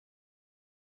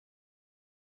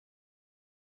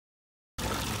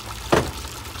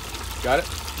Got it?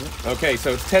 Yeah. Okay,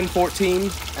 so it's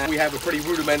 10:14, and we have a pretty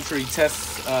rudimentary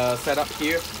test set up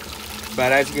here.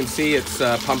 But as you can see, it's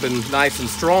pumping nice and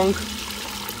strong.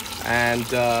 And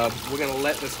we're going to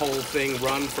let this whole thing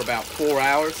run for about 4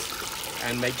 hours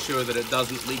and make sure that it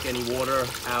doesn't leak any water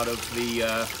out of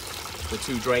the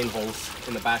two drain holes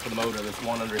in the back of the motor. There's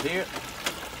one under here,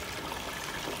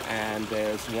 and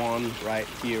there's one right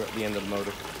here at the end of the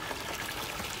motor.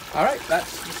 All right,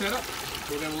 that's the setup.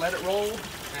 We're going to let it roll,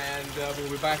 and we'll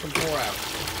be back in 4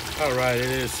 hours. All right, it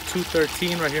is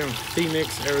 2:13 right here in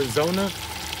Phoenix, Arizona.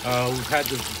 We've had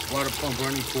this water pump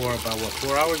running for about, what,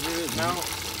 4 hours is it now?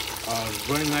 It's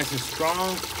running nice and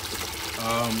strong.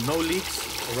 No leaks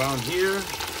around here.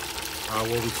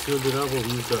 Where we sealed it up, we'll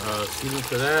use the sealant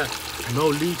for that. No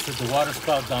leaks at the water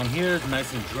spout down here. It's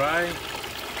nice and dry.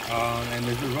 And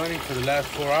it's been running for the last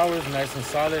 4 hours, nice and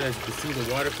solid. As you can see,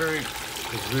 the water current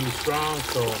is really strong,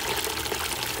 so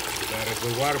got a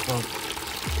good water pump.